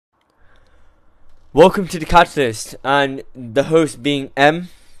Welcome to the Catalyst, and the host being M,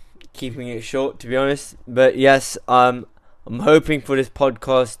 keeping it short to be honest. But yes, I'm hoping for this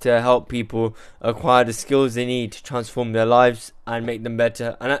podcast to help people acquire the skills they need to transform their lives and make them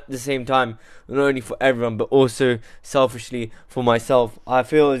better. And at the same time, not only for everyone, but also selfishly for myself. I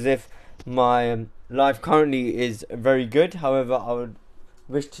feel as if my life currently is very good. However, I would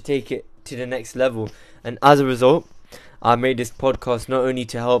wish to take it to the next level. And as a result, I made this podcast not only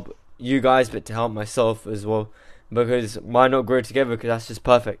to help you guys, but to help myself as well, because why not grow together? Because that's just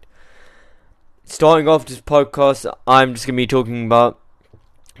perfect. Starting off this podcast, I'm just gonna be talking about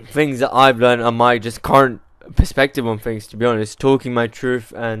things that I've learned and my just current perspective on things, to be honest, talking my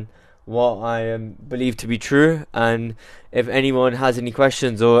truth and what I believe to be true. And if anyone has any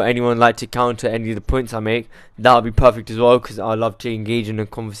questions or anyone like to counter any of the points I make, that would be perfect as well, because I love to engage in a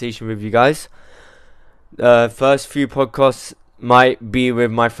conversation with you guys. First few podcasts might be with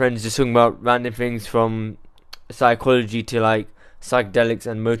my friends, just talking about random things from psychology to like psychedelics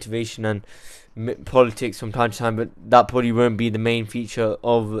and motivation and politics from time to time, but that probably won't be the main feature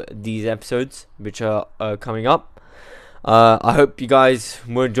of these episodes, which are coming up. I hope you guys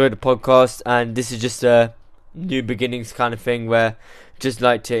will enjoy the podcast, and this is just a new beginnings kind of thing where just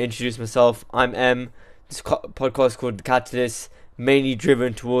like to introduce myself. I'm M. This podcast called The Catalyst, mainly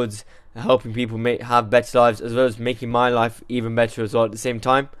driven towards helping people have better lives, as well as making my life even better as well at the same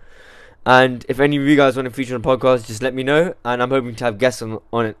time. And if any of you guys want to feature on the podcast, just let me know, and I'm hoping to have guests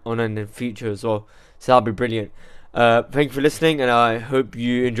on it in the future as well, so that'll be brilliant. Thank you for listening, and I hope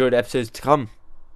you enjoy the episodes to come.